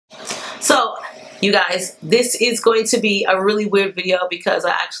You guys, this is going to be a really weird video because I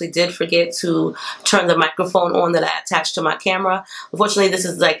actually did forget to turn the microphone on that I attached to my camera. Unfortunately, this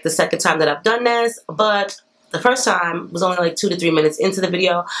is like the second time that I've done this, but the first time was only like 2 to 3 minutes into the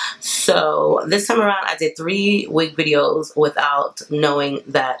video. So this time around, I did 3 wig videos without knowing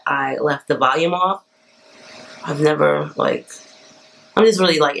that I left the volume off. I've never, like, I'm just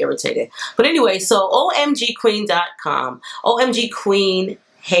really like irritated. But anyway, so OMGqueen.com, OMGqueenhair.com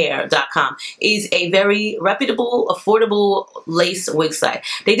is a very reputable, affordable lace wig site.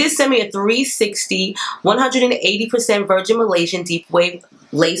 They did send me a 360, 180% virgin Malaysian deep wave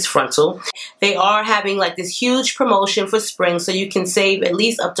lace frontal. They are having like this huge promotion for spring, so you can save at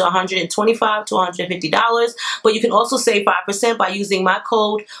least up to $125 to $150, but you can also save 5% by using my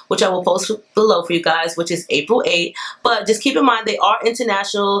code, which I will post below for you guys, which is April 8. But just keep in mind, they are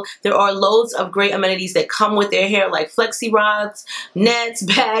international. There are loads of great amenities that come with their hair, like flexi rods, nets,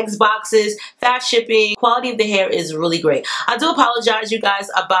 bags, boxes, fast shipping. Quality of the hair is really great. I do apologize, you guys,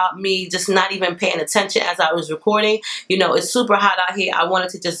 about me just not even paying attention as I was recording. You know, it's super hot out here. I wanted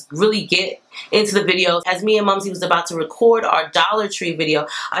to just really get into the video. As Me and Mumsy was about to record our Dollar Tree video,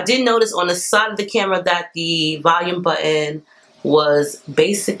 I did notice on the side of the camera that the volume button was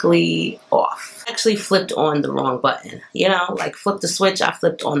basically off. I actually flipped on the wrong button. You know, like flip the switch, I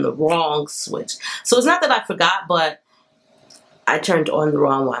flipped on the wrong switch. So it's not that I forgot, but I turned on the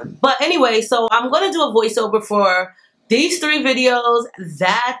wrong one. But anyway, so I'm going to do a voiceover for these 3 videos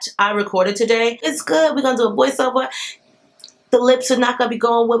that I recorded today. It's good. We're going to do a voiceover. The lips are not going to be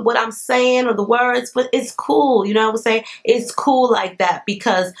going with what I'm saying or the words, but it's cool. You know what I'm saying? It's cool like that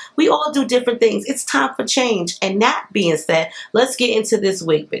because we all do different things. It's time for change. And that being said, let's get into this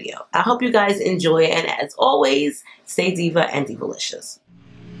wig video. I hope you guys enjoy it. And as always, stay diva and divalicious.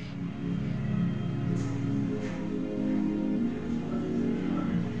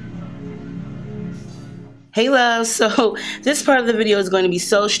 Hey love, so this part of the video is going to be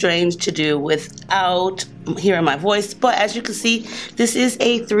so strange to do without hearing my voice, but as you can see, this is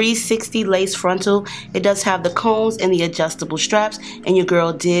a 360 lace frontal. It does have the combs and the adjustable straps, and your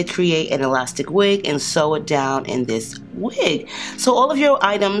girl did create an elastic wig and sew it down in this wig. So all of your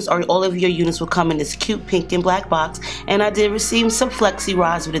items or all of your units will come in this cute pink and black box, and I did receive some flexi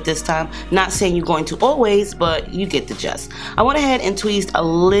rods with it this time. Not saying you're going to always, but you get the gist. I went ahead and tweezed a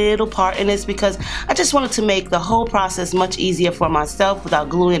little part in this because I just wanted to make the whole process much easier for myself without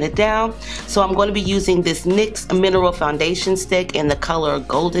gluing it down. So I'm going to be using this NYX mineral foundation stick in the color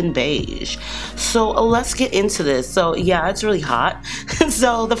golden beige. So let's get into this. So yeah, it's really hot.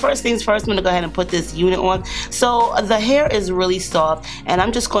 So the first things first, I'm going to go ahead and put this unit on. So the hair is really soft, and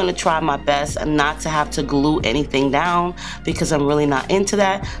I'm just going to try my best not to have to glue anything down because I'm really not into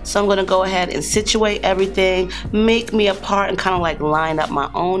that. So I'm going to go ahead and situate everything, make me a part, and kind of like line up my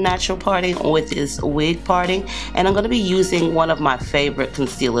own natural parting with this wig parting. And I'm going to be using one of my favorite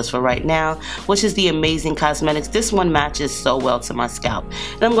concealers for right now, which is the Amazing Cosmetics. This one matches so well to my scalp.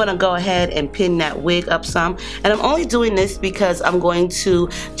 And I'm going to go ahead and pin that wig up some. And I'm only doing this because I'm going to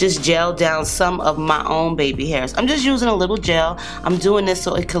just gel down some of my own baby hairs. I'm just using a little gel. I'm doing this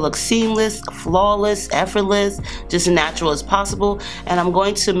so it can look seamless, flawless, effortless, just natural as possible. And I'm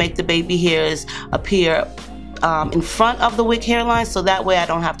going to make the baby hairs appear in front of the wig hairline, so that way I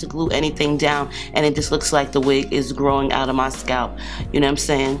don't have to glue anything down and it just looks like the wig is growing out of my scalp. You know what I'm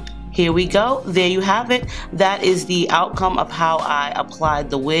saying? Here we go. There you have it. That is the outcome of how I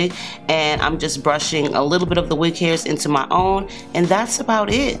applied the wig, and I'm just brushing a little bit of the wig hairs into my own, and that's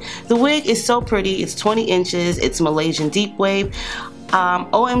about it. The wig is so pretty. It's 20 inches. It's Malaysian deep wave.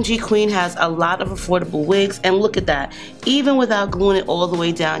 OMG Queen has a lot of affordable wigs, and look at that. Even without gluing it all the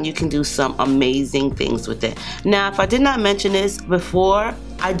way down, you can do some amazing things with it. Now, if I did not mention this before,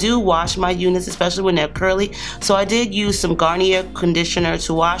 I do wash my units, especially when they're curly. So I did use some Garnier conditioner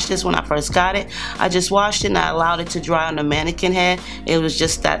to wash this when I first got it. I just washed it and I allowed it to dry on the mannequin head. It was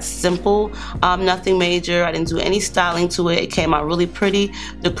just that simple, nothing major. I didn't do any styling to it. It came out really pretty.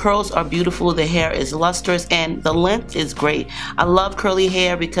 The curls are beautiful. The hair is lustrous and the length is great. I love curly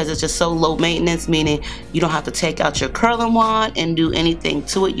hair because it's just so low maintenance, meaning you don't have to take out your curling wand and do anything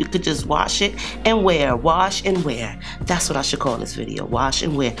to it. You could just wash it and wear. Wash and wear. That's what I should call this video. Wash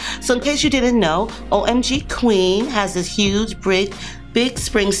and wear. So in case you didn't know, OMG Queen has this huge big big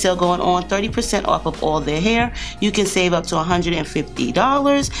spring sale going on, 30% off of all their hair. You can save up to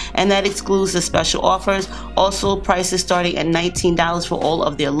 $150, and that excludes the special offers. Also, prices starting at $19 for all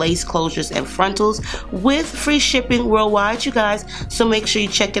of their lace closures and frontals with free shipping worldwide, you guys. So make sure you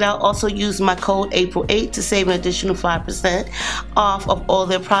check it out. Also, use my code April8 to save an additional 5% off of all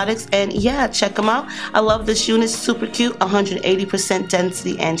their products. And yeah, check them out. I love this unit, super cute, 180%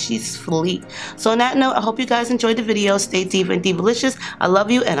 density, and she's fleet. So on that note, I hope you guys enjoyed the video. Stay diva and divalicious. I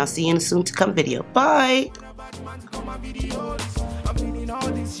love you, and I'll see you in a soon to come video. Bye.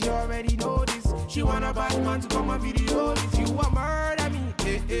 She want a bad man to come and video. If you want murder.